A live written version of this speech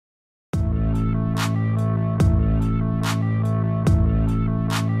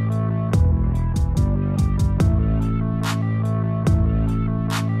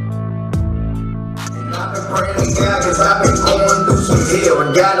I've been going through some hell.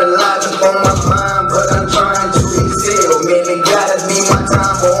 Got a lot up on my mind, but I'm trying to excel. Man, it gotta be my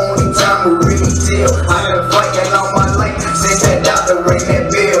time, but only time will really tell. I've been fighting all my life since that doctor rang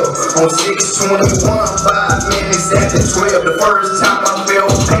that bell. On 6/21, 5 minutes after 12. The first time I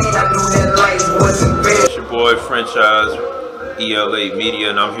felt pain, I knew that life wasn't fair. It's your boy, Franchise ELA Media,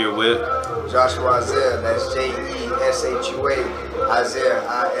 and I'm here with Joshua Isaiah, that's Jeshua Isaiah,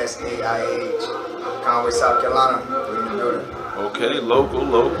 Isaiah, Conway, South Carolina. We're in the building. Okay, local.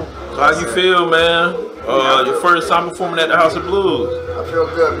 So how you feel, man? Your first time performing at the House of Blues. I feel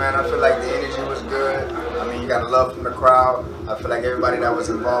good, man. I feel like the energy was good. I mean, you got love from the crowd. I feel like everybody that was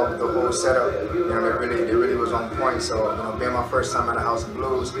involved with the whole setup, you know, they really was on point. So, you know, being my first time at the House of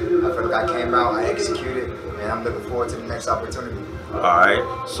Blues, I feel like I came out, I executed, and I'm looking forward to the next opportunity. All right.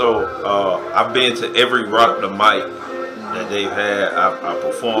 So I've been to every Rock the Mic that they've had. I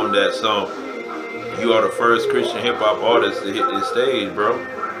performed that song. You are the first Christian hip hop artist to hit this stage, bro.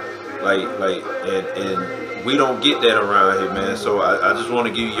 And we don't get that around here, man. So I just want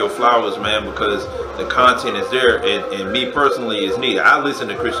to give you your flowers, man, because the content is there, and me personally is neat. I listen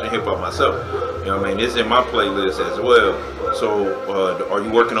to Christian hip hop myself. You know what I mean? It's in my playlist as well. So are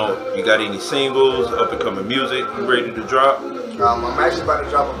you working on? You got any singles, up and coming music? You ready to drop? I'm actually about to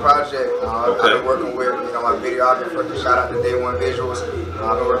drop a project. I've been working with, you know, my videographer. Shout out to Day One Visuals.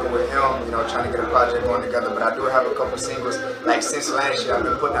 I've been working with him, you know, trying to get a project going together. But I do have a couple singles. Like since last year, I've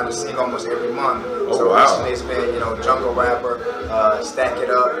been putting out a single almost every month. So recently it's been, you know, Jungle Rapper, Stack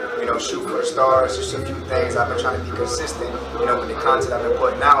It Up, you know, Shoot for the Stars, just a few things. I've been trying to be consistent, you know, with the content I've been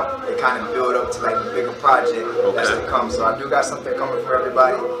putting out. They kind of build up to like a bigger project that's to come. So I do got something coming for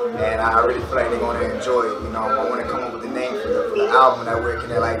everybody, and I really feel like they're going to enjoy it. You know, I want to come up with a name for the album that way can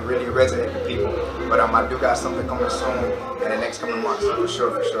like really resonate with people. But I do got something coming soon in the next couple months, for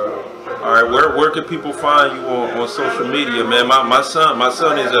sure. All right, where can people find you on social media, man? My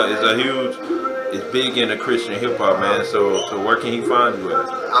son is a huge, is big into Christian hip hop, man. So where can he find you at?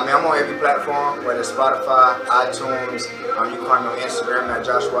 I mean, I'm on every platform, whether it's Spotify, iTunes. You can find me on Instagram at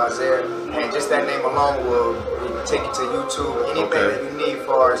Joshua Isaiah, and just that name alone will take you to YouTube. Anything that you need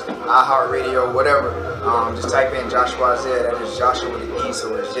for us, iHeartRadio, whatever. Just type in Joshua Isaiah. That is Joshua with an E,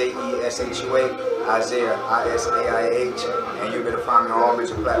 so it's Jeshua Isaiah, Isaiah, and you'll be able to find me on all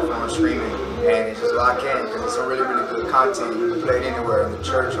major platforms streaming. And it's just lock in because it's some really good content. You can play it anywhere, in the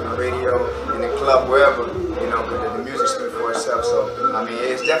church, on the radio, in the club, wherever. You know, because the music speaks for itself. So I mean,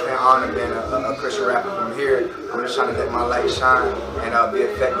 it's definitely an honor being a Christian rapper from here. I'm just trying to let my light shine and be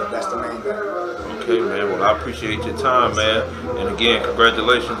effective. That's the main thing. Okay, man. Well, I appreciate your time, man. And again,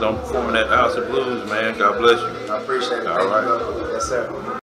 congratulations on performing at the House of Blues, man. God bless you. I appreciate it. All right. Yes, sir.